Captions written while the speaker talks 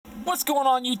What's going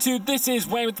on YouTube? This is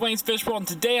Wayne with Wayne's Fish World, and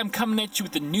today I'm coming at you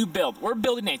with a new build. We're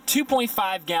building a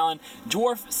 2.5 gallon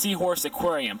dwarf seahorse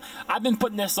aquarium. I've been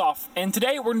putting this off, and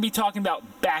today we're going to be talking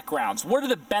about backgrounds. What are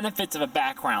the benefits of a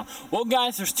background? Well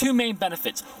guys, there's two main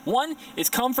benefits. One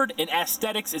is comfort, and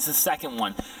aesthetics is the second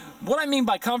one. What I mean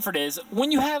by comfort is,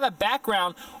 when you have a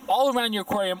background all around your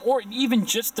aquarium, or even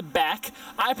just the back,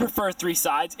 I prefer three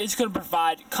sides, it's going to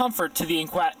provide comfort to the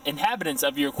inhabitants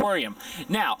of your aquarium.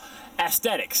 Now,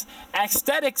 aesthetics.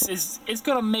 Aesthetics is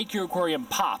going to make your aquarium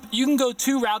pop. You can go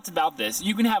two routes about this.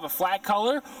 You can have a flat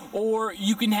color, or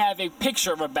you can have a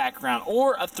picture of a background,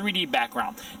 or a 3D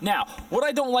background. Now, what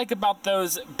I don't like about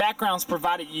those backgrounds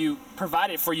provided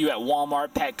for you at Walmart,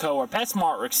 Petco, or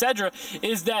PetSmart, or etc.,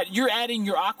 is that you're adding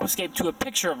your aquascape to a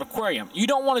picture of aquarium. You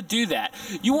don't want to do that.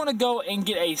 You want to go and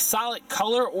get a solid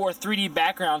color or 3D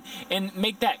background and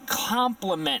make that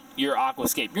complement your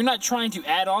aquascape. You're not trying to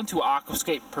add on to an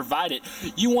aquascape provided.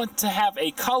 You want to have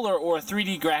a color or a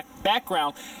 3D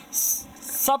background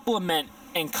supplement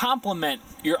and complement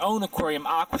your own aquarium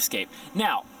aquascape.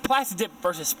 Now, plastic dip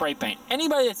versus spray paint.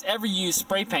 Anybody that's ever used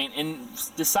spray paint and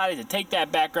decided to take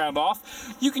that background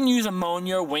off, you can use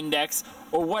ammonia or Windex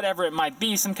or whatever it might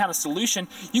be, some kind of solution.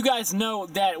 You guys know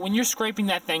that when you're scraping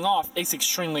that thing off, it's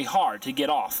extremely hard to get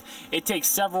off. It takes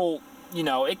several,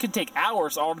 it could take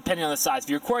hours, all depending on the size of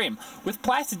your aquarium. With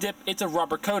plastic dip, it's a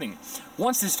rubber coating.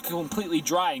 Once it's completely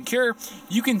dry and cure,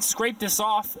 you can scrape this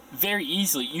off very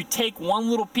easily. You take one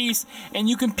little piece and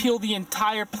you can peel the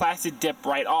entire plastic dip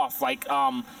right off, like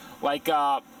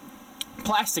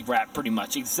plastic wrap, pretty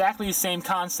much. Exactly the same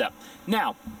concept.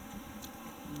 Now,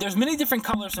 there's many different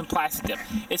colors in plastic dip.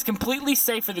 It's completely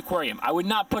safe for the aquarium. I would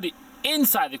not put it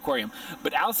inside the aquarium,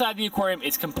 but outside the aquarium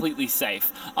it's completely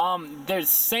safe. There's the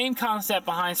same concept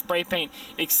behind spray paint,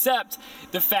 except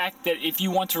the fact that if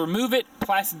you want to remove it,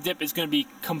 plastic dip is going to be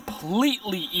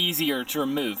completely easier to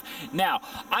remove. Now,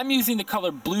 I'm using the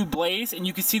color Blue Blaze, and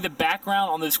you can see the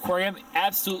background on this aquarium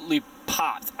absolutely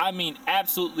popped. I mean,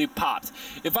 absolutely popped.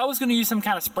 If I was going to use some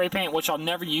kind of spray paint, which I'll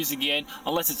never use again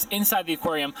unless it's inside the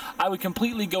aquarium, I would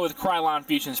completely go with Krylon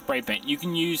Fusion spray paint. You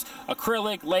can use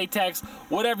acrylic, latex,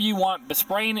 whatever you want, but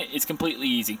spraying it is completely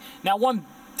easy. Now, one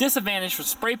disadvantage for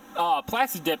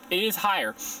plastic dip, it is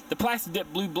higher. The plastic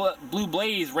dip Blue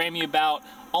Blaze ran me about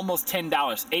almost $10,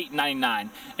 $8.99.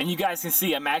 And you guys can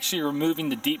see I'm actually removing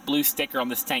the deep blue sticker on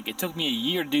this tank. It took me a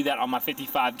year to do that on my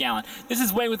 55 gallon. This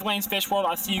is Wayne with Wayne's Fish World.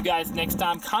 I'll see you guys next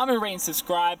time. Comment, rate, and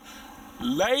subscribe.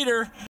 Later.